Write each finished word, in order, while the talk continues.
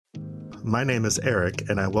my name is Eric,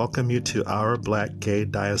 and I welcome you to our Black Gay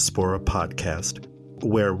Diaspora podcast,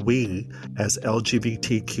 where we, as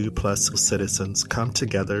LGBTQ plus citizens, come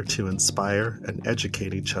together to inspire and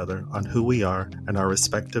educate each other on who we are and our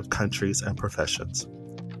respective countries and professions.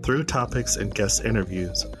 Through topics and guest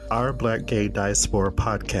interviews, our Black Gay Diaspora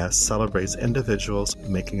podcast celebrates individuals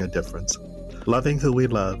making a difference. Loving who we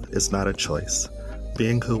love is not a choice.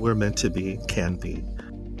 Being who we're meant to be can be.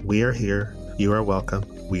 We are here. You are welcome.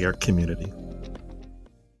 We are community.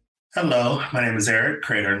 Hello, my name is Eric,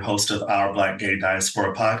 creator and host of our Black Gay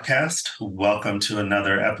Diaspora podcast. Welcome to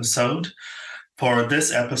another episode. For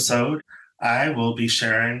this episode, I will be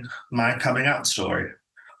sharing my coming out story.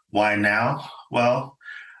 Why now? Well,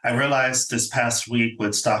 I realized this past week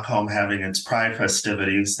with Stockholm having its Pride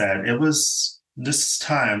festivities that it was this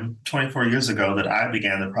time, 24 years ago, that I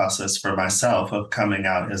began the process for myself of coming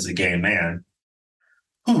out as a gay man.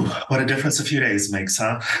 Whew, what a difference a few days makes,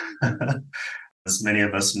 huh? As many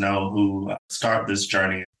of us know who start this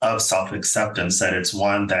journey of self-acceptance, that it's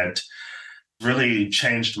one that really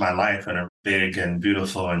changed my life in a big and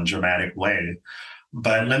beautiful and dramatic way.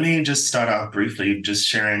 But let me just start off briefly, just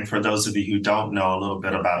sharing for those of you who don't know a little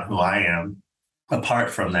bit about who I am.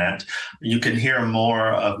 Apart from that, you can hear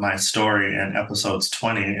more of my story in episodes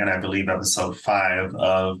 20 and I believe episode 5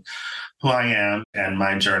 of who I am and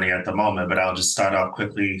my journey at the moment. But I'll just start off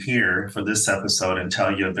quickly here for this episode and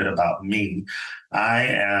tell you a bit about me. I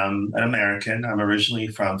am an American. I'm originally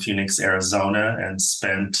from Phoenix, Arizona, and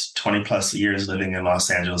spent 20 plus years living in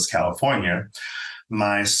Los Angeles, California.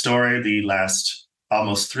 My story the last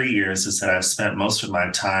almost 3 years is that I've spent most of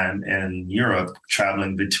my time in Europe,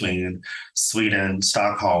 traveling between Sweden,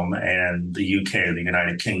 Stockholm, and the UK, the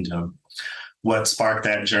United Kingdom. What sparked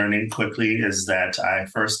that journey quickly is that I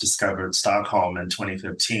first discovered Stockholm in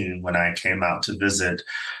 2015 when I came out to visit,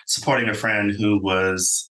 supporting a friend who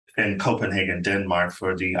was in Copenhagen, Denmark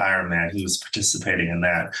for the Ironman. He was participating in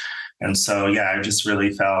that. And so, I just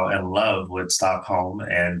really fell in love with Stockholm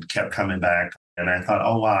and kept coming back. And I thought,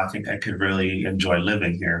 oh, wow, I think I could really enjoy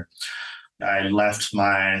living here. I left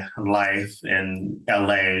my life in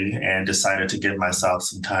LA and decided to give myself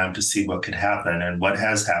some time to see what could happen. And what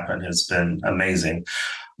has happened has been amazing.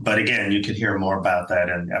 But again, you can hear more about that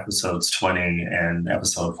in episodes 20 and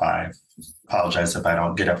episode 5. Apologize if I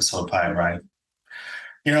don't get episode 5 right.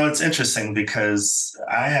 You know, it's interesting because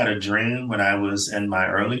I had a dream when I was in my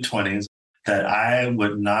early 20s that I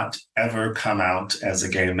would not ever come out as a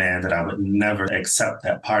gay man, that I would never accept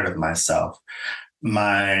that part of myself.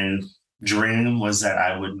 My dream was that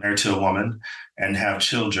I would marry to a woman and have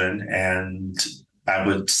children, and I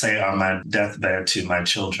would say on my deathbed to my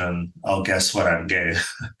children, oh, guess what, I'm gay.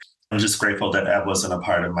 I'm just grateful that that wasn't a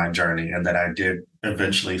part of my journey and that I did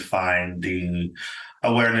eventually find the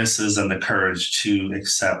awarenesses and the courage to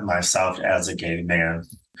accept myself as a gay man.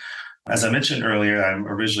 As I mentioned earlier, I'm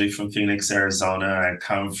originally from Phoenix, Arizona. I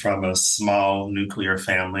come from a small nuclear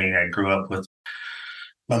family. I grew up with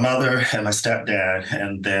my mother and my stepdad,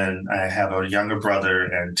 and then I have a younger brother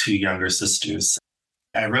and 2 younger sisters.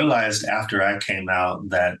 I realized after I came out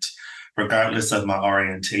that regardless of my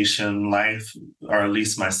orientation, life, or at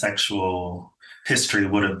least my sexual history,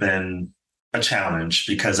 would have been a challenge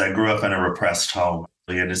because I grew up in a repressed home.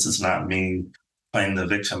 And this is not me playing the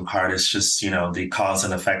victim card. It's just, the cause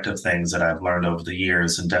and effect of things that I've learned over the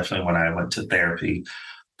years. And definitely when I went to therapy,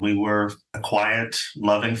 we were a quiet,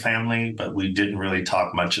 loving family, but we didn't really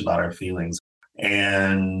talk much about our feelings.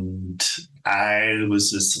 And I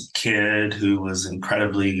was this kid who was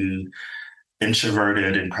incredibly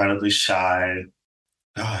introverted, incredibly shy.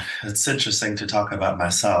 God, it's interesting to talk about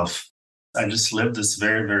myself. I just lived this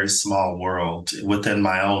very, very small world within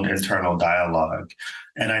my own internal dialogue.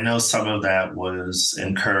 And I know some of that was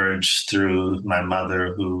encouraged through my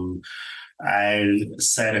mother, who I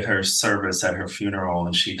said at her service at her funeral,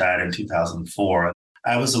 and she died in 2004.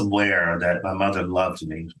 I was aware that my mother loved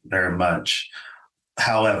me very much.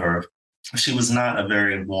 However, she was not a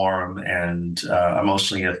very warm and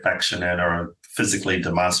emotionally affectionate or physically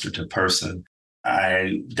demonstrative person.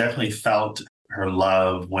 I definitely felt her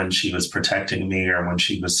love when she was protecting me or when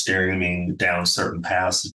she was steering me down certain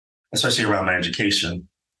paths, especially around my education.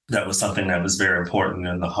 That was something that was very important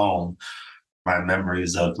in the home. My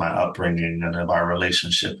memories of my upbringing and of our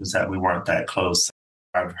relationship is that we weren't that close.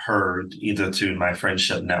 I've heard either through my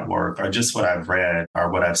friendship network or just what I've read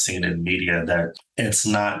or what I've seen in media that it's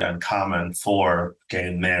not uncommon for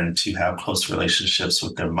gay men to have close relationships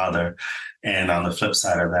with their mother. And on the flip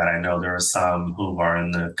side of that, I know there are some who are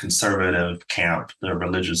in the conservative camp, the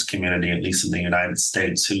religious community, at least in the United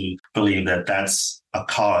States, who believe that that's a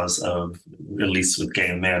cause of, at least with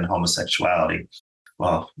gay men, homosexuality.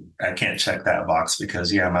 Well, I can't check that box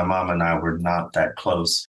because, yeah, my mom and I were not that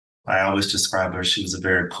close. I always describe her, she was a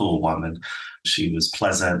very cool woman. She was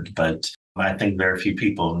pleasant, but I think very few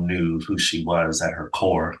people knew who she was at her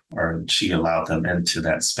core, or she allowed them into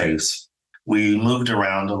that space. We moved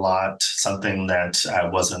around a lot, something that I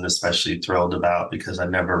wasn't especially thrilled about because I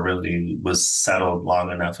never really was settled long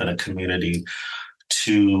enough in a community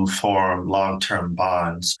to form long-term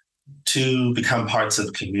bonds, to become parts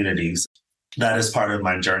of communities. That is part of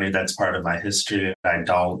my journey. That's part of my history. I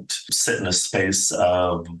don't sit in a space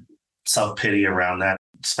of self-pity around that,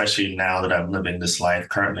 especially now that I'm living this life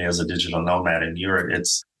currently as a digital nomad in Europe.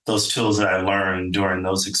 It's those tools that I learned during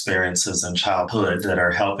those experiences in childhood that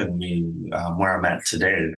are helping me where I'm at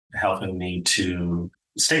today, helping me to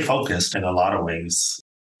stay focused in a lot of ways.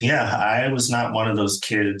 Yeah, I was not one of those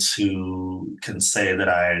kids who can say that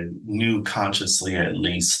I knew consciously, at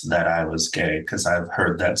least, that I was gay, because I've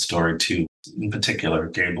heard that story too. In particular,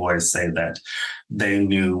 gay boys say that they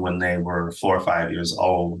knew when they were 4 or 5 years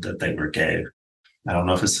old that they were gay. I don't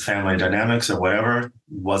know if it's family dynamics or whatever. It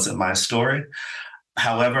wasn't my story.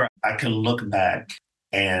 However, I can look back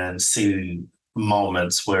and see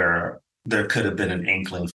moments where there could have been an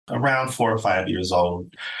inkling around 4 or 5 years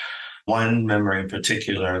old. One memory in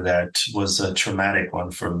particular that was a traumatic one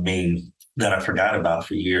for me that I forgot about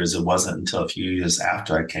for years. It wasn't until a few years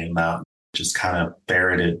after I came out, just kind of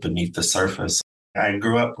buried it beneath the surface. I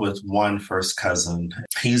grew up with one first cousin.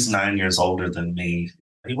 He's 9 years older than me.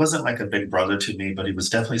 He wasn't like a big brother to me, but he was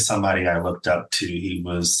definitely somebody I looked up to. He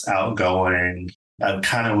was outgoing. I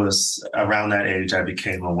kind of was around that age, I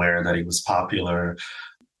became aware that he was popular.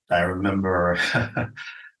 I remember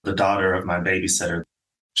the daughter of my babysitter.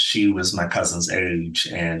 She was my cousin's age,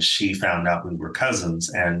 and she found out we were cousins.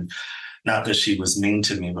 And not that she was mean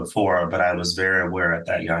to me before, but I was very aware at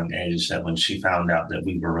that young age that when she found out that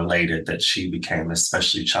we were related, that she became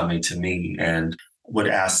especially chummy to me and would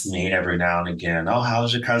ask me every now and again, "Oh,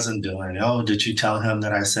 how's your cousin doing? Oh, did you tell him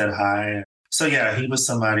that I said hi?" So yeah, he was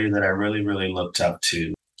somebody that I really, really looked up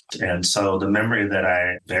to. And so the memory that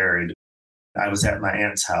I buried, I was at my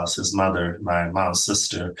aunt's house, his mother, my mom's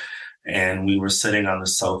sister, and we were sitting on the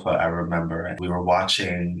sofa, I remember, and we were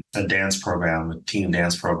watching a dance program, a teen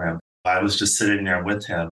dance program. I was just sitting there with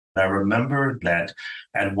him. I remember that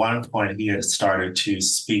at one point he had started to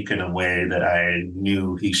speak in a way that I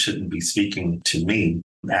knew he shouldn't be speaking to me,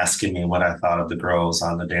 asking me what I thought of the girls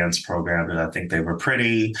on the dance program. Did I think they were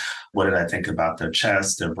pretty? What did I think about their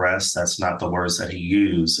chest, their breasts? That's not the words that he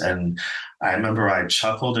used. And I remember I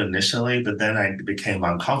chuckled initially, but then I became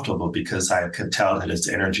uncomfortable because I could tell that his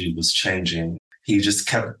energy was changing. He just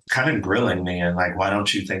kept kind of grilling me and like, "Why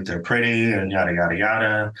don't you think they're pretty?" and yada, yada,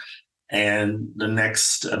 yada. And the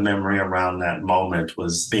next memory around that moment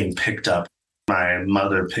was being picked up, my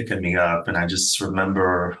mother picking me up. And I just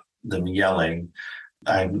remember them yelling.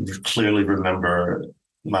 I clearly remember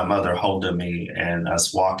my mother holding me and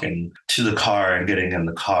us walking to the car and getting in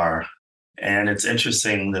the car. And it's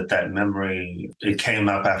interesting that that memory, it came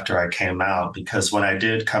up after I came out, because when I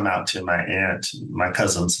did come out to my aunt, my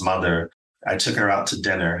cousin's mother, I took her out to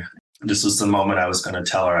dinner. This was the moment I was going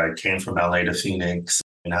to tell her I came from LA to Phoenix.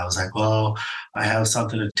 And I was like, "Well, I have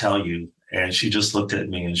something to tell you." And she just looked at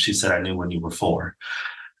me and she said, "I knew when you were 4.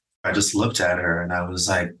 I just looked at her and I was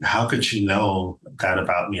like, "How could you know that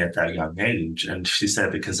about me at that young age?" And she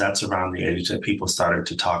said, "Because that's around the age that people started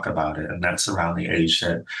to talk about it. And that's around the age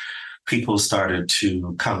that people started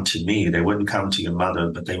to come to me. They wouldn't come to your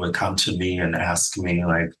mother, but they would come to me and ask me,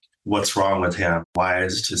 like, what's wrong with him? Why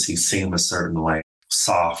does he seem a certain way?"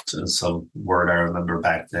 Soft is a word I remember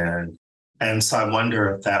back then. And so I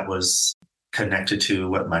wonder if that was connected to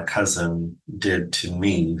what my cousin did to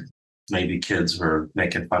me. Maybe kids were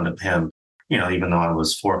making fun of him. Even though I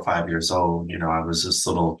was 4 or 5 years old, I was this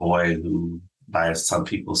little boy who, by some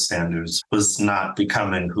people's standards, was not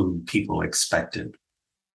becoming who people expected.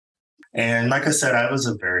 And like I said, I was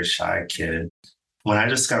a very shy kid. When I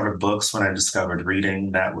discovered books, when I discovered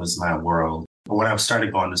reading, that was my world. When I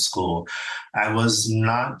started going to school, I was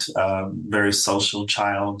not a very social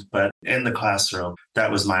child, but in the classroom,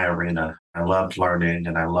 that was my arena. I loved learning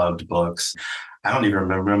and I loved books. I don't even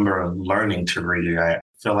remember learning to read. I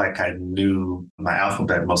feel like I knew my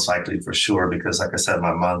alphabet most likely for sure, because like I said,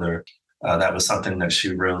 my mother, that was something that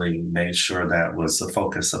she really made sure that was the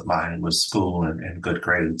focus of mine, was school and good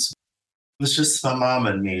grades. It was just my mom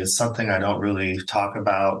and me. It's something I don't really talk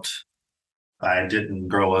about. I didn't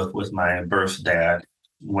grow up with my birth dad.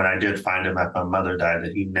 When I did find him after my mother died,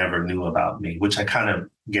 that he never knew about me, which I kind of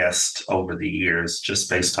guessed over the years, just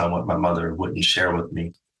based on what my mother wouldn't share with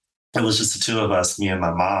me. it was just the two of us, me and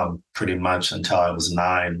my mom, pretty much until I was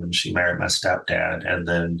 9 when she married my stepdad. And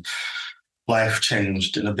then life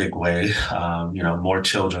changed in a big way. More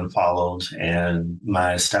children followed. And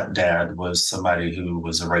my stepdad was somebody who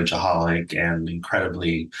was a rageaholic and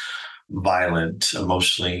incredibly violent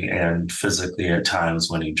emotionally and physically at times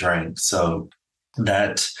when he drank. So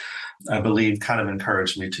that, I believe, kind of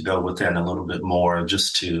encouraged me to go within a little bit more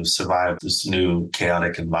just to survive this new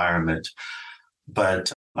chaotic environment.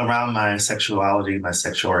 But around my sexuality, my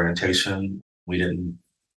sexual orientation, we didn't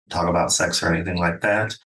talk about sex or anything like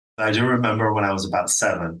that. I do remember when I was about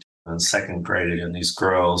 7 in second grade, and these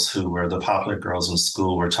girls who were the popular girls in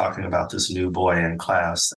school were talking about this new boy in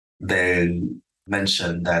class. They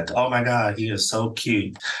mentioned that, oh my God, he is so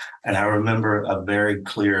cute. And I remember a very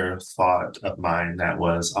clear thought of mine that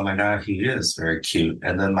was, oh my God, he is very cute.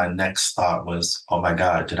 And then my next thought was, oh my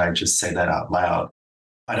God, did I just say that out loud?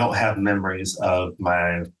 I don't have memories of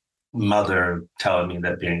my mother telling me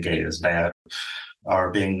that being gay is bad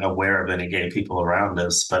or being aware of any gay people around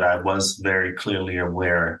us, but I was very clearly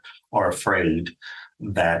aware or afraid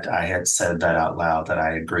that I had said that out loud, that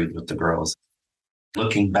I agreed with the girls.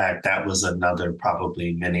 Looking back, that was another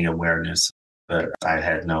probably mini awareness, but I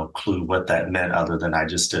had no clue what that meant other than I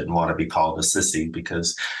just didn't want to be called a sissy,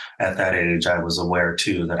 because at that age, I was aware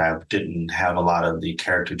too that I didn't have a lot of the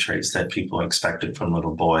character traits that people expected from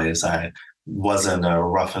little boys. I wasn't a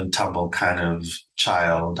rough and tumble kind of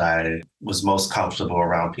child. I was most comfortable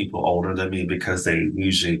around people older than me because they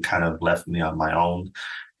usually kind of left me on my own.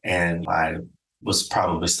 And I was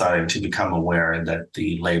probably starting to become aware that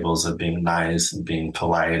the labels of being nice and being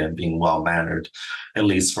polite and being well-mannered, at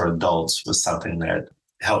least for adults, was something that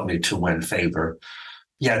helped me to win favor.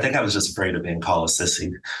 Yeah, I think I was just afraid of being called a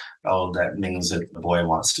sissy. Oh, that means that the boy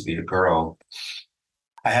wants to be a girl.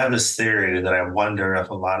 I have this theory that I wonder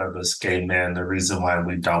if a lot of us gay men, the reason why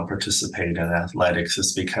we don't participate in athletics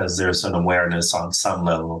is because there's an awareness on some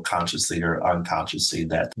level, consciously or unconsciously,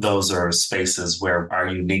 that those are spaces where our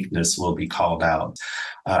uniqueness will be called out.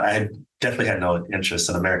 I definitely had no interest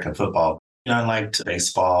in American football. I liked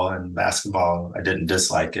baseball and basketball. I didn't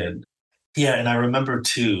dislike it. Yeah, and I remember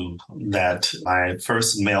too that my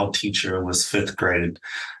first male teacher was 5th grade.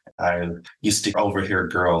 I used to overhear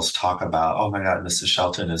girls talk about, oh my God, Mrs.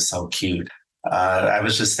 Shelton is so cute. I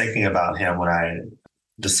was just thinking about him when I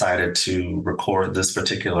decided to record this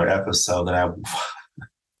particular episode that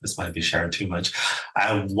this might be sharing too much.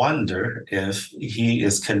 I wonder if he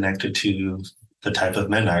is connected to the type of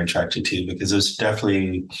men I'm attracted to, because there's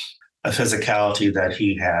definitely a physicality that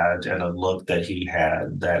he had and a look that he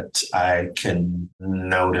had that I can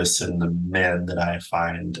notice in the men that I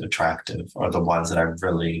find attractive, or the ones that I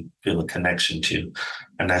really feel a connection to.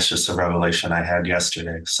 And that's just a revelation I had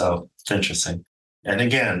yesterday. So it's interesting. And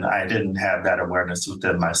again, I didn't have that awareness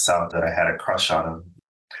within myself that I had a crush on him.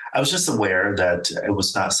 I was just aware that it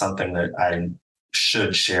was not something that I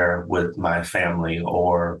should share with my family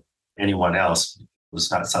or anyone else. Was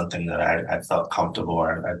not something that I felt comfortable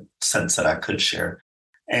or I sensed that I could share.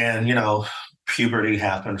 And, puberty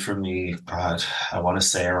happened for me, God, I want to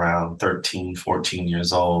say around 13, 14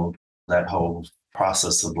 years old, that whole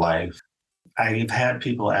process of life. I've had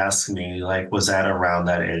people ask me, like, was that around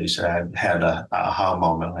that age that I had a aha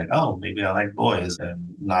moment, like, oh, maybe I like boys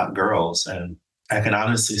and not girls. And I can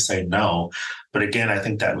honestly say no. But again, I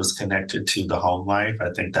think that was connected to the home life.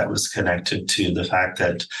 I think that was connected to the fact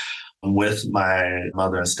that with my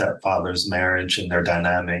mother and stepfather's marriage and their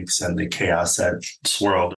dynamics and the chaos that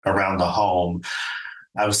swirled around the home,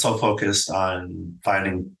 I was so focused on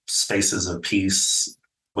finding spaces of peace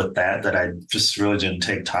with that I just really didn't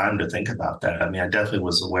take time to think about that. I mean, I definitely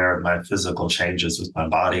was aware of my physical changes with my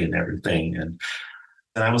body and everything. And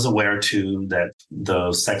I was aware, too, that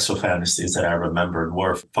the sexual fantasies that I remembered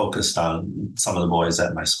were focused on some of the boys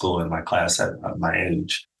at my school and my class at my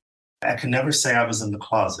age. I can never say I was in the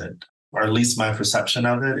closet, or at least my perception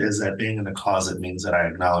of it is that being in the closet means that I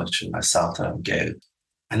acknowledge to myself that I'm gay.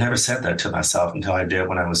 I never said that to myself until I did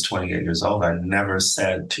when I was 28 years old. I never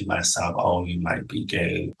said to myself, oh, you might be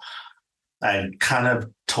gay. I kind of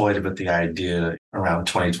toyed with the idea around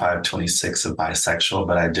 25, 26 of bisexual,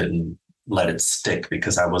 but I didn't let it stick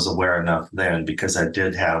because I was aware enough then, because I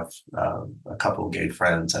did have a couple of gay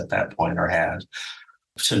friends at that point, or had,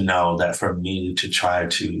 to know that for me to try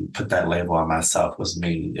to put that label on myself was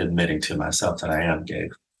me admitting to myself that I am gay.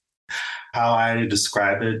 How I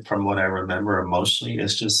describe it from what I remember emotionally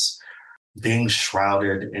is just being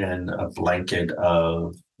shrouded in a blanket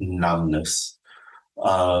of numbness,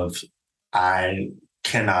 of I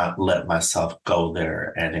cannot let myself go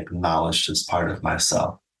there and acknowledge this part of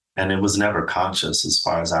myself. And it was never conscious as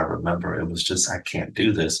far as I remember. It was just, I can't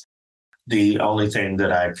do this. The only thing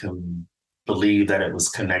that I can believe that it was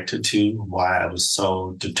connected to, why I was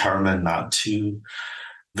so determined not to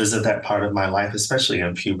visit that part of my life, especially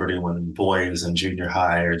in puberty when boys in junior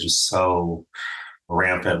high are just so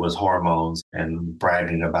rampant with hormones and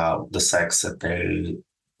bragging about the sex that they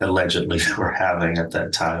allegedly were having at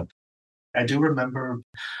that time. I do remember,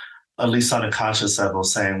 at least on a conscious level,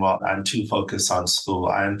 saying, well, I'm too focused on school.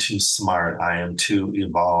 I am too smart. I am too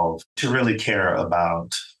evolved to really care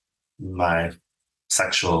about my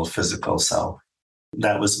sexual, physical self.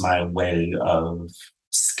 That was my way of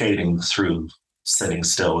skating through sitting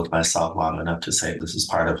still with myself long enough to say, this is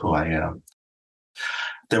part of who I am.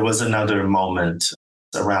 There was another moment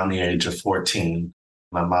around the age of 14.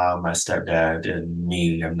 My mom, my stepdad, and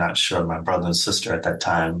me, I'm not sure, my brother and sister at that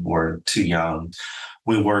time were too young.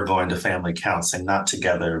 We were going to family counseling, not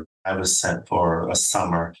together. I was sent for a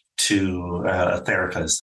summer to a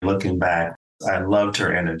therapist. Looking back, I loved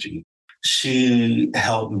her energy. She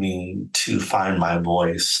helped me to find my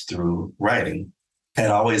voice through writing. I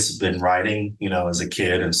had always been writing, as a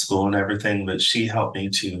kid in school and everything, but she helped me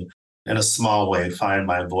to, in a small way, find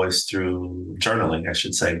my voice through journaling, I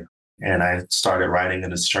should say. And I started writing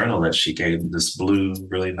in this journal that she gave me, this blue,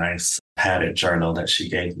 really nice padded journal that she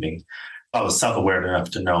gave me. I was self-aware enough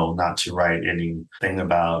to know not to write anything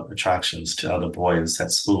about attractions to other boys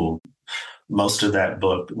at school. Most of that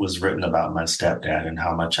book was written about my stepdad and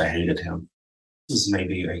how much I hated him. This was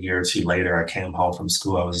maybe a year or two later. I came home from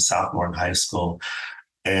school. I was a sophomore in high school.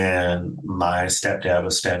 And my stepdad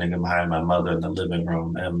was standing behind my mother in the living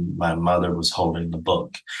room, and my mother was holding the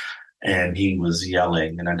book. And he was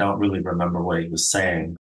yelling, and I don't really remember what he was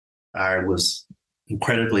saying. I was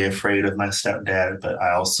incredibly afraid of my stepdad, but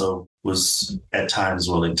I also was at times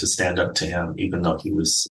willing to stand up to him, even though he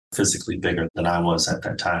was physically bigger than I was at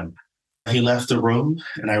that time. He left the room,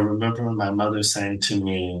 and I remember my mother saying to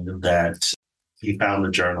me that he found the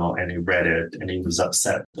journal and he read it, and he was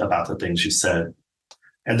upset about the things she said.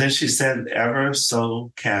 And then she said ever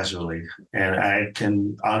so casually, and I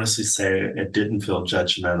can honestly say it didn't feel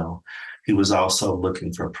judgmental. He was also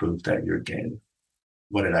looking for proof that you're gay.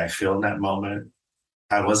 What did I feel in that moment?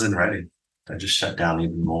 I wasn't ready. I just shut down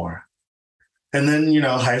even more. And then,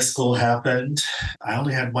 high school happened. I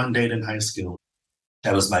only had one date in high school.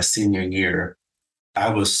 That was my senior year. I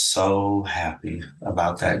was so happy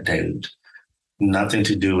about that date. Nothing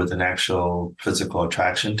to do with an actual physical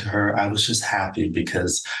attraction to her. I was just happy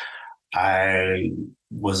because I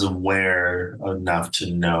was aware enough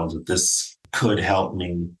to know that this could help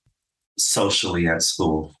me socially at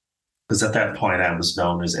school. Because at that point, I was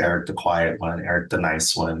known as Eric the quiet one, Eric the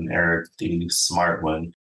nice one, Eric the smart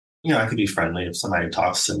one. I could be friendly. If somebody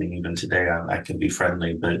talks to me, even today, I can be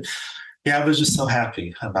friendly. But yeah, I was just so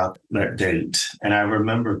happy about that date. And I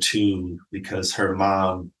remember too, because her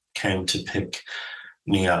mom came to pick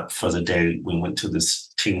me up for the date. We went to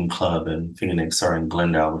this teen club in Phoenix, or in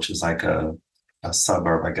Glendale, which is like a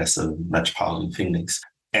suburb, I guess, of metropolitan Phoenix.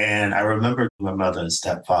 And I remember my mother and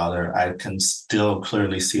stepfather, I can still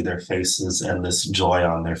clearly see their faces and this joy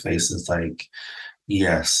on their faces, like,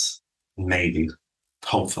 yes, maybe,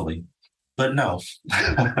 hopefully, but no.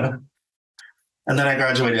 And then I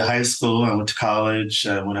graduated high school. I went to college.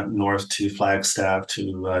 I went up north to Flagstaff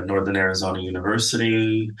to Northern Arizona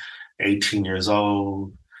University, 18 years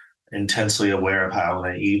old, intensely aware of how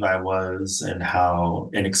naive I was and how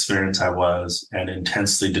inexperienced I was, and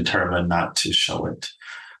intensely determined not to show it,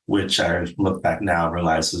 which I look back now and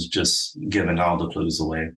realize was just giving all the clues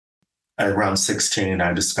away. At around 16,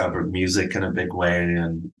 I discovered music in a big way,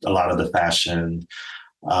 and a lot of the fashion.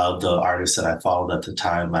 The artists that I followed at the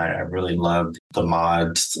time, I really loved the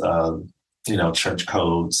mods, trench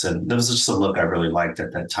coats. And there was just a look I really liked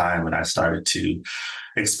at that time. And I started to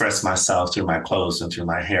express myself through my clothes and through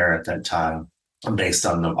my hair at that time, based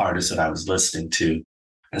on the artists that I was listening to.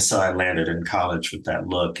 And so I landed in college with that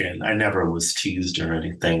look. And I never was teased or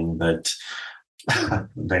anything, but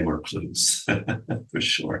they were clues for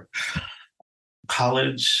sure.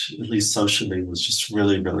 College, at least socially, was just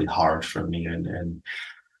really, really hard for me. And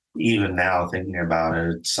even now, thinking about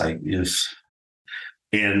it, it's like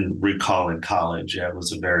in recalling college, it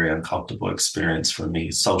was a very uncomfortable experience for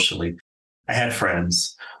me socially. I had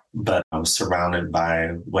friends, but I was surrounded by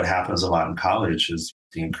what happens a lot in college is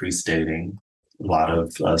the increased dating. A lot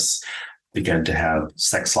of us began to have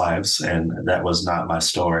sex lives, and that was not my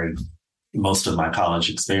story. Most of my college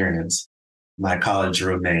experience. My college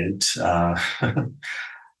roommate,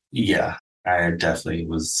 yeah, I definitely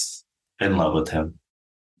was in love with him.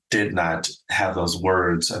 Did not have those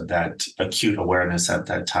words of that acute awareness at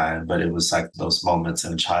that time, but it was like those moments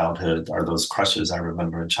in childhood or those crushes I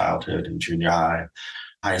remember in childhood and junior high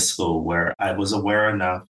high school where I was aware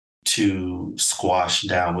enough to squash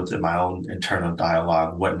down within my own internal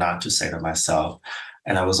dialogue what not to say to myself.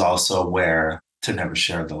 And I was also aware to never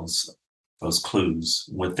share those clues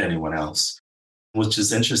with anyone else, which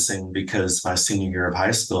is interesting because my senior year of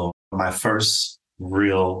high school, my first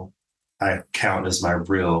real, I count as my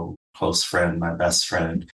real close friend, my best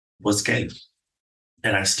friend, was gay.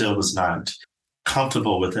 And I still was not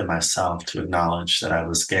comfortable within myself to acknowledge that I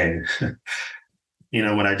was gay.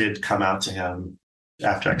 When I did come out to him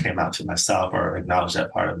after I came out to myself or acknowledged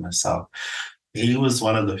that part of myself, he was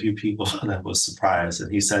one of the few people that was surprised.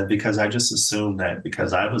 And he said, because I just assumed that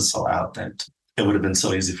because I was so out that it would have been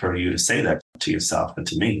so easy for you to say that to yourself and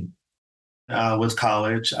to me. With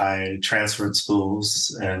college, I transferred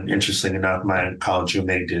schools, and interestingly enough, my college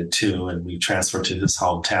roommate did too, and we transferred to his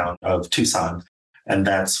hometown of Tucson. And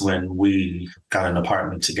that's when we got an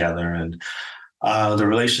apartment together, and the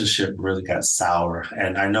relationship really got sour.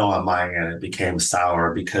 And I know on my end, it became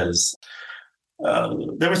sour because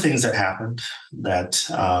there were things that happened that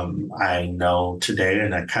I know today,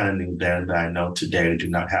 and I kind of knew then that I know today do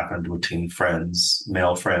not happen between friends,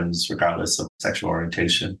 male friends, regardless of sexual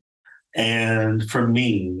orientation. And for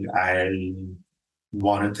me, I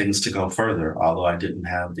wanted things to go further, although I didn't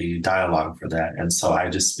have the dialogue for that. And so I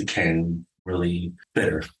just became really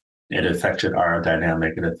bitter. It affected our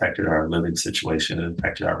dynamic. It affected our living situation. It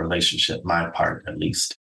affected our relationship, my part at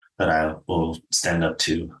least, that I will stand up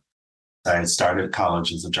to. I started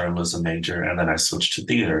college as a journalism major, and then I switched to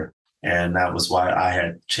theater. And that was why I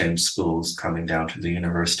had changed schools coming down to the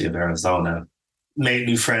University of Arizona, made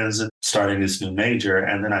new friends starting this new major.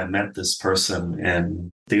 And then I met this person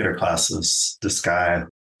in theater classes, this guy.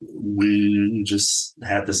 We just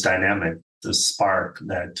had this dynamic, this spark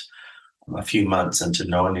that a few months into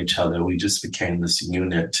knowing each other, we just became this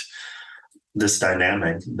unit, this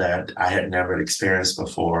dynamic that I had never experienced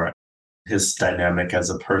before. His dynamic as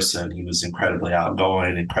a person, he was incredibly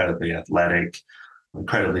outgoing, incredibly athletic,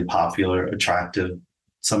 incredibly popular, attractive,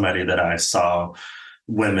 somebody that I saw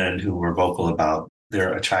women who were vocal about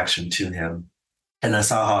their attraction to him. And I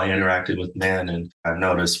saw how he interacted with men. And I've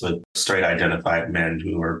noticed with straight identified men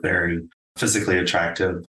who are very physically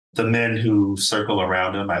attractive, the men who circle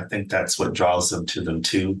around him, I think that's what draws them to them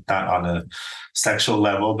too, not on a sexual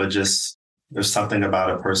level, but just there's something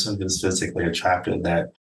about a person who's physically attractive that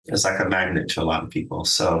is like a magnet to a lot of people.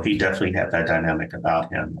 So he definitely had that dynamic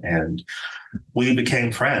about him. And we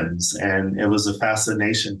became friends. And it was a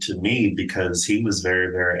fascination to me because he was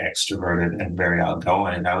very, very extroverted and very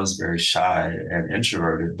outgoing. I was very shy and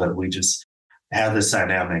introverted, but we just had this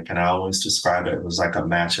dynamic. And I always describe it was like a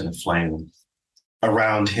match and a flame.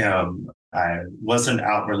 Around him, I wasn't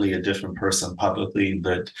outwardly a different person publicly,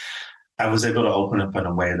 but I was able to open up in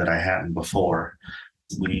a way that I hadn't before.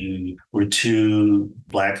 We were two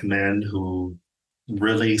Black men who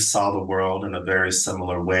really saw the world in a very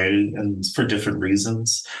similar way and for different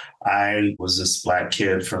reasons. I was this Black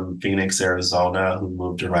kid from Phoenix, Arizona, who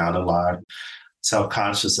moved around a lot,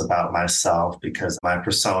 self-conscious about myself because my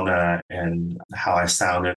persona and how I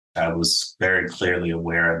sounded, I was very clearly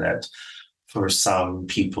aware that for some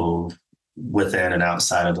people within and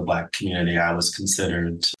outside of the Black community, I was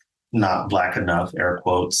considered not Black enough, air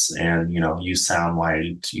quotes, and, you sound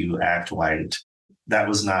white, you act white. That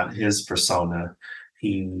was not his persona.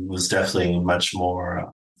 He was definitely much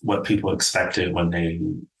more what people expected when they,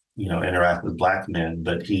 interact with Black men,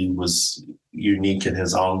 but he was unique in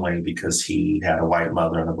his own way because he had a white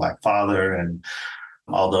mother and a Black father. And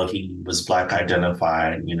although he was Black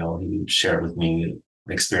identified, he shared with me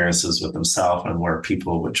experiences with himself and where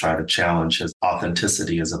people would try to challenge his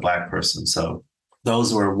authenticity as a Black person. So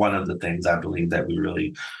those were one of the things I believe that we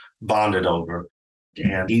really bonded over.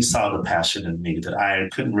 And he saw the passion in me that I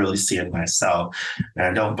couldn't really see in myself. And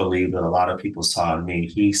I don't believe that a lot of people saw in me.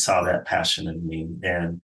 He saw that passion in me.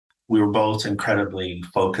 And we were both incredibly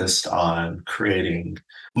focused on creating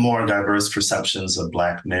more diverse perceptions of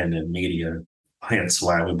Black men in media. Hence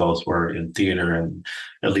why we both were in theater. And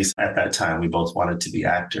at least at that time, we both wanted to be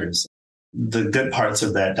actors. The good parts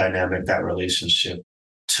of that dynamic, that relationship,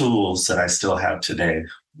 tools that I still have today.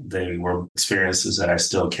 They were experiences that I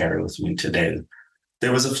still carry with me today.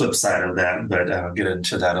 There was a flip side of that, but I'll get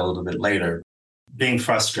into that a little bit later. Being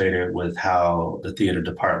frustrated with how the theater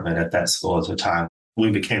department at that school at the time, we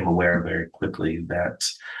became aware very quickly that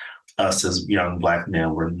us as young Black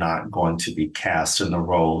men were not going to be cast in the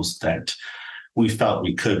roles that we felt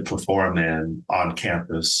we could perform in on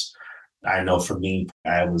campus. I know for me,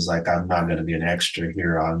 I was like, I'm not going to be an extra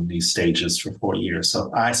here on these stages for 4 years.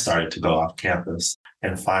 So I started to go off campus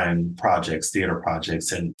and find projects, theater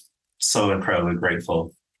projects, and so incredibly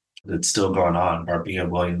grateful It's still going on. Barbia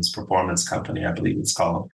Williams Performance Company, I believe it's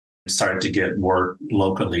called. Started to get work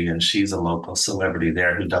locally, and she's a local celebrity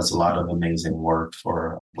there who does a lot of amazing work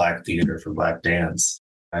for Black theater, for Black dance.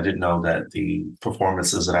 I didn't know that the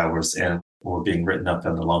performances that I was in were being written up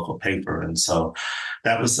in the local paper. And so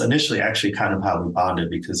that was initially actually kind of how we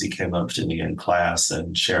bonded, because he came up to me in class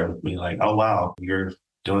and shared with me like, oh, wow, you're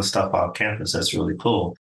doing stuff off campus. That's really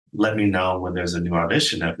cool. Let me know when there's a new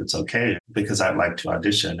audition, if it's okay, because I'd like to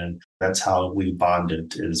audition. And that's how we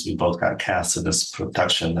bonded, is we both got cast in this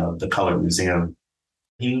production of The Colored Museum.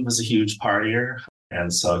 He was a huge partier.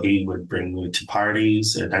 And so he would bring me to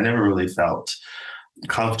parties, and I never really felt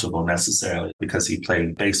comfortable necessarily because he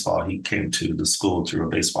played baseball. He came to the school through a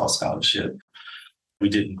baseball scholarship. We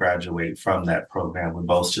didn't graduate from that program. We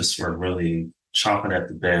both just were really chomping at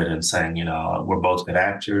the bit and saying, we're both good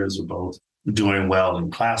actors. We're both doing well in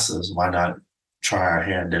classes. Why not try our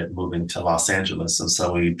hand at moving to Los Angeles? And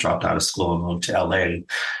so we dropped out of school and moved to LA.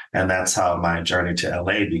 And that's how my journey to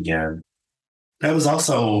LA began. That was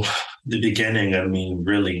also the beginning of me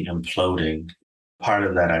really imploding. Part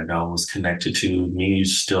of that I know was connected to me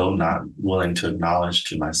still not willing to acknowledge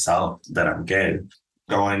to myself that I'm gay.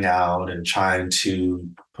 Going out and trying to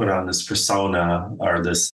put on this persona or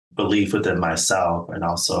this belief within myself, and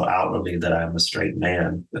also outwardly that I'm a straight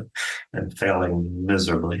man, and failing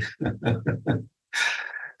miserably.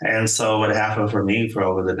 And so what happened for me for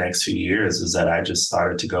over the next few years is that I just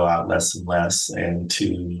started to go out less and less, and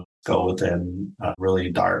to go within a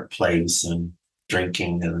really dark place, and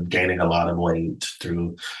drinking and gaining a lot of weight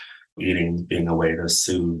through eating being a way to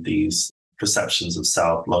soothe these perceptions of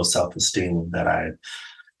self, low self-esteem that I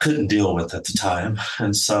couldn't deal with at the time.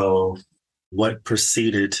 And so what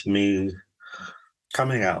preceded me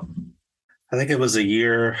coming out, I think it was a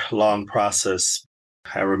year-long process.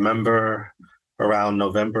 I remember around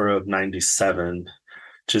November of 97,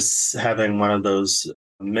 just having one of those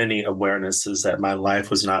many awarenesses that my life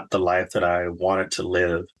was not the life that I wanted to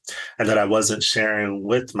live, and that I wasn't sharing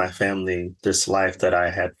with my family this life that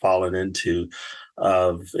I had fallen into,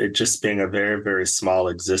 of it just being a very, very small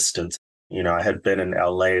existence. I had been in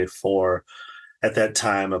LA for, at that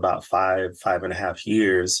time, about 5.5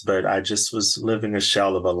 years, but I just was living a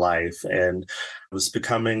shell of a life, and was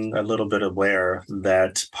becoming a little bit aware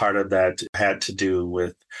that part of that had to do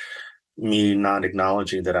with me not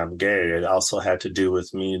acknowledging that I'm gay. It also had to do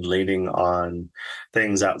with me leaning on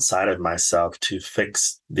things outside of myself to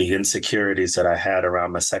fix the insecurities that I had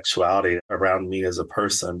around my sexuality, around me as a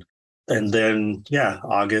person. And then,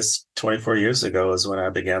 August 24 years ago is when I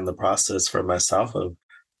began the process for myself of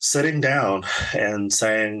sitting down and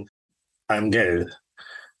saying, I'm gay.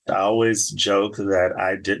 I always joke that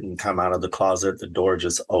I didn't come out of the closet, the door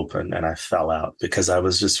just opened and I fell out, because I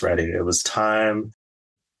was just ready. It was time.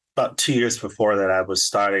 About 2 years before that, I was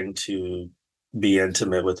starting to be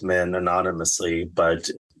intimate with men anonymously, but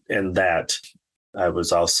in that, I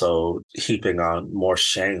was also heaping on more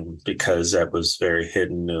shame, because that was very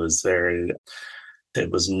hidden.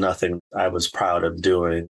 It was nothing I was proud of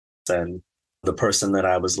doing. And the person that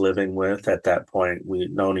I was living with at that point,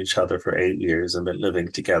 we'd known each other for 8 years and been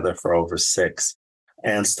living together for over 6,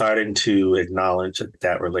 and starting to acknowledge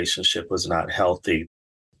that relationship was not healthy.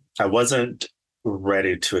 I wasn't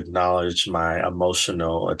ready to acknowledge my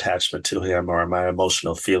emotional attachment to him or my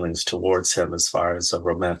emotional feelings towards him as far as a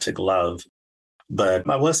romantic love. But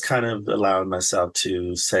I was kind of allowing myself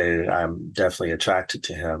to say I'm definitely attracted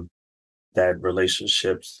to him. That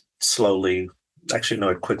relationship slowly, actually, no,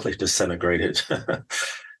 it quickly disintegrated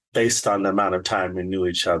based on the amount of time we knew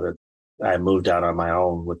each other. I moved out on my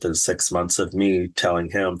own within 6 months of me telling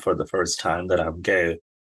him for the first time that I'm gay.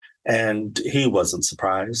 And he wasn't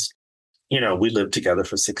surprised. We lived together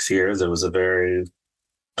for 6 years. It was a very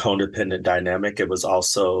codependent dynamic. It was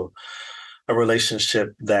also a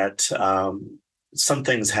relationship that some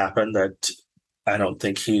things happened that I don't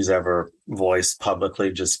think he's ever voiced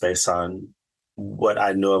publicly, just based on what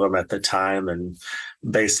I knew of him at the time and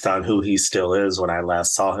based on who he still is. When I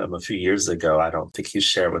last saw him a few years ago, I don't think he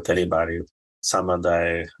shared with anybody some of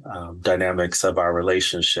the dynamics of our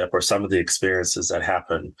relationship, or some of the experiences that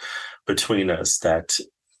happened between us, that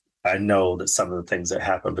I know that some of the things that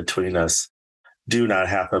happen between us do not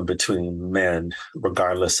happen between men,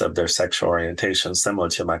 regardless of their sexual orientation, similar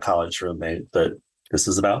to my college roommate. But this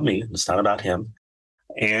is about me. It's not about him.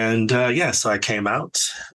 And so I came out.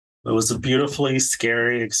 It was a beautifully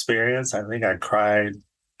scary experience. I think I cried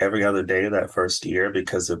every other day that first year,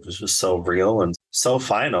 because it was just so real and so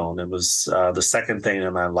final. And it was the second thing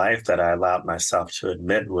in my life that I allowed myself to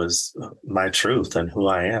admit was my truth and who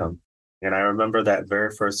I am. And I remember that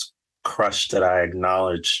very first crush that I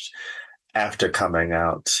acknowledged after coming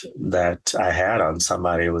out that I had on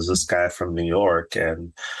somebody. It was this guy from New York.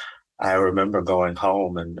 And I remember going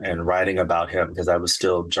home and writing about him because I was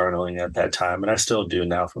still journaling at that time. And I still do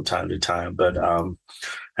now from time to time. But I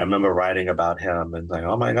remember writing about him and like,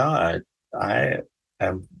 oh my God, I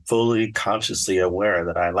am fully consciously aware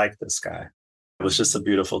that I like this guy. It was just a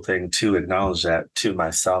beautiful thing to acknowledge that to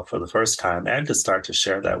myself for the first time and to start to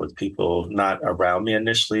share that with people not around me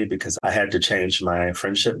initially because I had to change my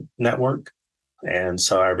friendship network. And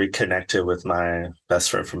so I reconnected with my best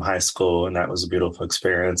friend from high school, and that was a beautiful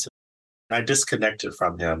experience. I disconnected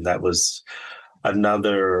from him. That was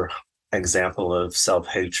another example of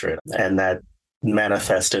self-hatred, and that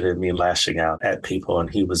manifested in me lashing out at people, and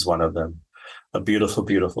he was one of them. A beautiful,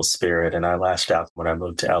 beautiful spirit. And I lashed out when I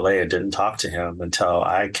moved to LA and didn't talk to him until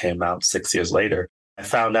I came out 6 years later. I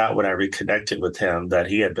found out when I reconnected with him that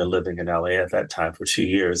he had been living in LA at that time for 2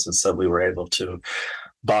 years. And so we were able to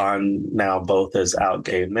bond now both as out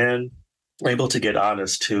gay men, able to get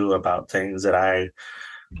honest too about things that I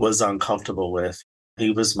was uncomfortable with.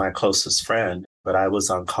 He was my closest friend, but I was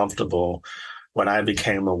uncomfortable when I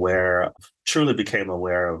truly became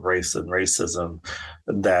aware of race and racism,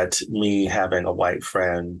 that me having a white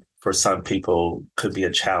friend for some people could be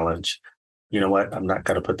a challenge. You know what? I'm not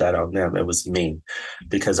going to put that on them. It was me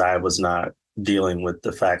because I was not dealing with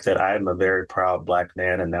the fact that I'm a very proud Black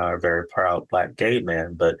man and now a very proud Black gay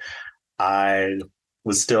man, but I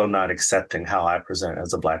was still not accepting how I present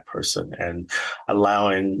as a Black person and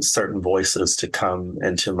allowing certain voices to come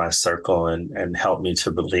into my circle and help me to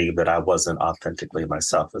believe that I wasn't authentically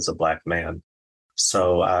myself as a Black man.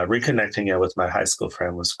 So reconnecting it with my high school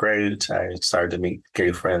friend was great. I started to meet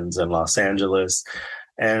gay friends in Los Angeles.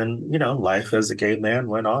 And, life as a gay man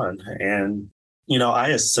went on. And, I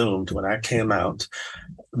assumed when I came out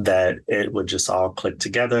that it would just all click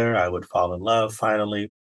together. I would fall in love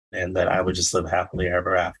finally, and that I would just live happily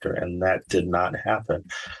ever after. And that did not happen.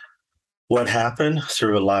 What happened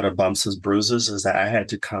through a lot of bumps and bruises is that I had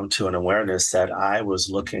to come to an awareness that I was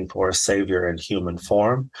looking for a savior in human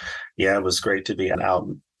form. Yeah, it was great to be an out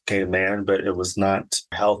gay man, but it was not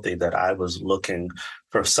healthy that I was looking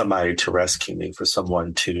for somebody to rescue me, for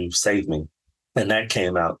someone to save me. And that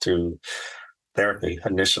came out through therapy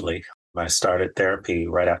initially. I started therapy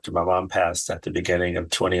right after my mom passed at the beginning of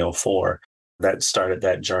 2004. That started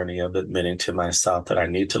that journey of admitting to myself that I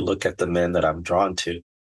need to look at the men that I'm drawn to.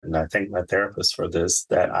 And I thank my therapist for this,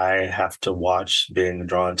 that I have to watch being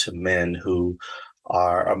drawn to men who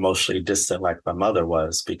are emotionally distant like my mother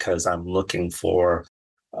was, because I'm looking for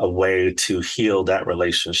a way to heal that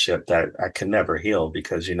relationship that I can never heal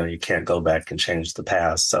because, you can't go back and change the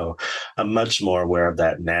past. So I'm much more aware of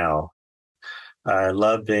that now. I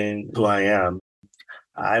love being who I am.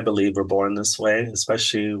 I believe we're born this way,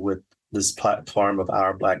 especially with this platform of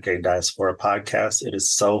Our Black Gay Diaspora podcast. It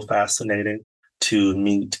is so fascinating to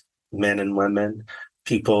meet men and women,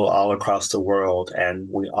 people all across the world, and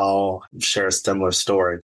we all share a similar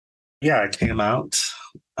story. Yeah, I came out,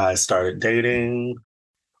 I started dating.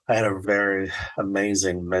 I had a very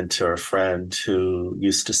amazing mentor friend who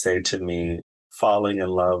used to say to me, falling in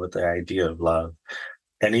love with the idea of love.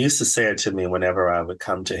 And he used to say it to me whenever I would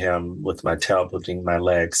come to him with my tail between my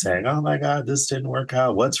legs saying, oh my God, this didn't work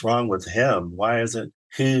out. What's wrong with him? Why isn't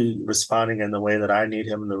he responding in the way that I need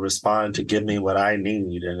him to respond to give me what I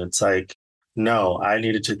need? And it's like, no, I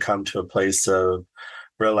needed to come to a place of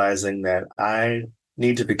realizing that I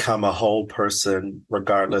need to become a whole person,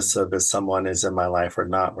 regardless of if someone is in my life or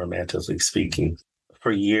not, romantically speaking.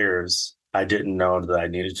 For years, I didn't know that I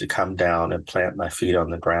needed to come down and plant my feet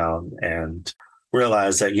on the ground and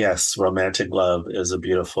realize that, yes, romantic love is a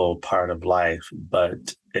beautiful part of life,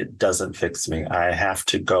 but it doesn't fix me. I have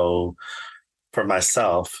to go for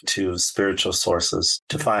myself to spiritual sources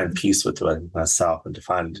to find peace with myself and to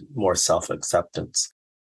find more self-acceptance.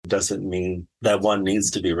 It doesn't mean that one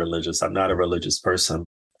needs to be religious. I'm not a religious person.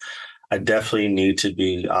 I definitely need to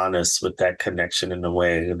be honest with that connection in a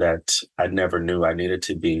way that I never knew I needed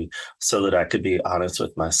to be, so that I could be honest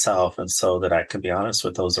with myself and so that I could be honest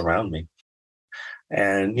with those around me.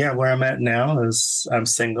 And yeah, where I'm at now is I'm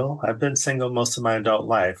single. I've been single most of my adult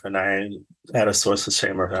life, and I had a source of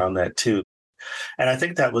shame around that too. And I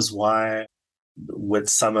think that was why, with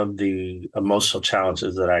some of the emotional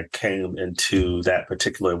challenges that I came into that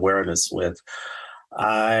particular awareness with,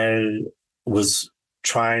 I was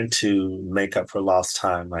trying to make up for lost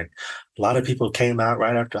time. Like, a lot of people came out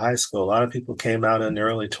right after high school. A lot of people came out in their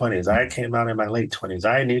early 20s. I came out in my late 20s.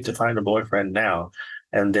 I need to find a boyfriend now.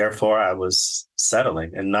 And therefore, I was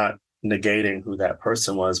settling and not negating who that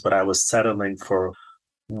person was, but I was settling for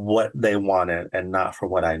what they wanted and not for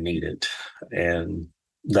what I needed. And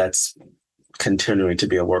that's continuing to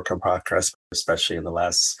be a work in progress, especially in the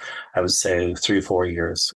last, I would say, 3-4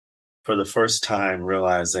 years. For the first time,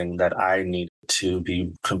 realizing that I need to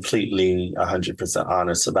be completely 100%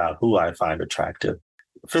 honest about who I find attractive.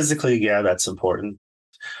 Physically, yeah, that's important.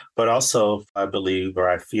 But also, I believe or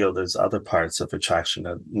I feel there's other parts of attraction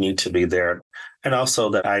that need to be there. And also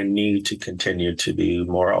that I need to continue to be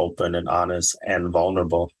more open and honest and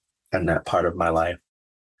vulnerable in that part of my life.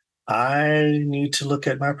 I need to look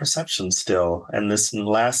at my perception still. And this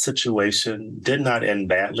last situation did not end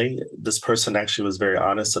badly. This person actually was very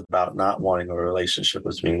honest about not wanting a relationship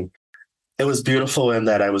with me. It was beautiful in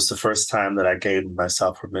that it was the first time that I gave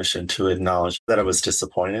myself permission to acknowledge that I was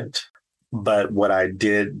disappointed. But what I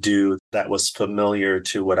did do that was familiar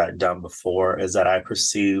to what I'd done before is that I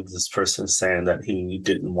perceived this person saying that he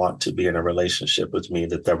didn't want to be in a relationship with me,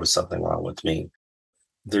 that there was something wrong with me.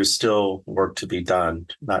 There's still work to be done,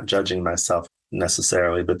 not judging myself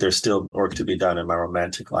necessarily, but there's still work to be done in my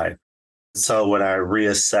romantic life. So when I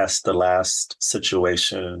reassessed the last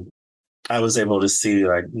situation, I was able to see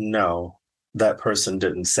no, that person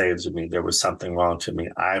didn't say to me there was something wrong to me.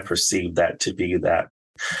 I perceived that to be that.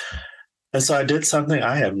 And so I did something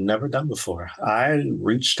I have never done before. I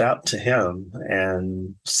reached out to him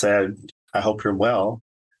and said, I hope you're well.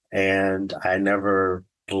 And I never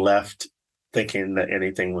left thinking that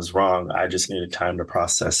anything was wrong. I just needed time to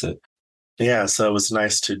process it. Yeah, so it was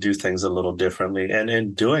nice to do things a little differently. And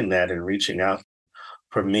in doing that and reaching out,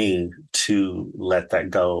 for me to let that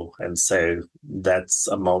go and say, that's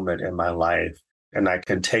a moment in my life. And I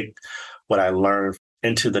can take what I learned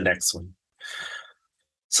into the next one.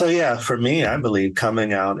 So yeah, for me, I believe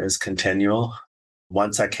coming out is continual.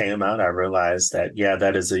 Once I came out, I realized that, yeah,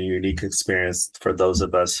 that is a unique experience for those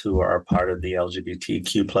of us who are part of the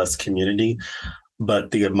LGBTQ plus community.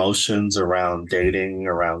 But the emotions around dating,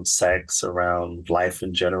 around sex, around life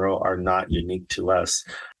in general are not unique to us.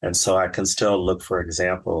 And so I can still look for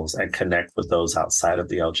examples and connect with those outside of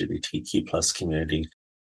the LGBTQ plus community.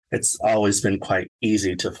 It's always been quite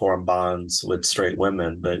easy to form bonds with straight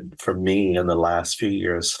women. But for me, in the last few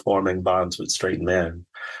years, forming bonds with straight men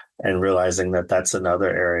and realizing that that's another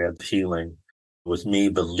area of healing with me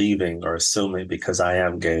believing or assuming because I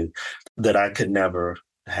am gay, that I could never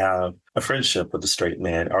have a friendship with a straight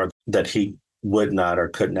man or that he would not or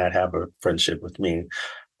could not have a friendship with me.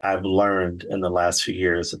 I've learned in the last few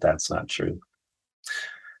years that that's not true.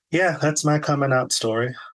 Yeah, that's my coming out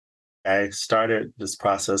story. I started this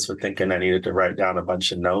process with thinking I needed to write down a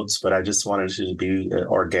bunch of notes, but I just wanted it to be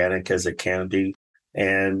organic as it can be.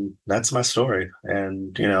 And that's my story.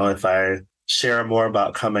 And, if I share more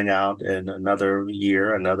about coming out in another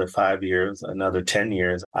year, another 5 years, another 10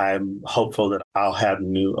 years, I'm hopeful that I'll have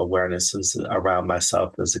new awarenesses around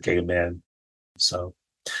myself as a gay man. So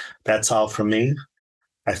that's all from me.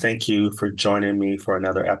 I thank you for joining me for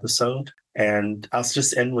another episode. And I'll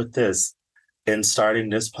just end with this. In starting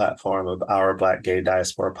this platform of Our Black Gay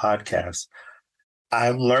Diaspora podcast,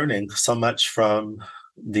 I'm learning so much from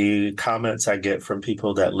the comments I get from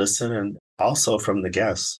people that listen and also from the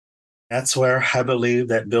guests. That's where I believe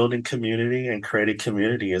that building community and creating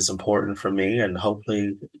community is important for me. And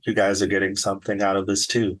hopefully you guys are getting something out of this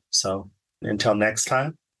too. So until next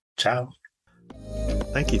time, ciao.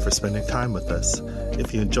 Thank you for spending time with us.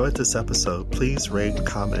 If you enjoyed this episode, please rate,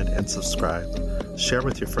 comment, and subscribe. Share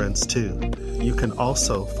with your friends too. You can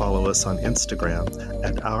also follow us on Instagram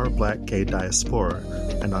at Our Black Gay Diaspora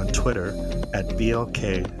and on Twitter at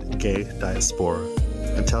BLK Gay Diaspora.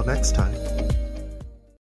 Until next time.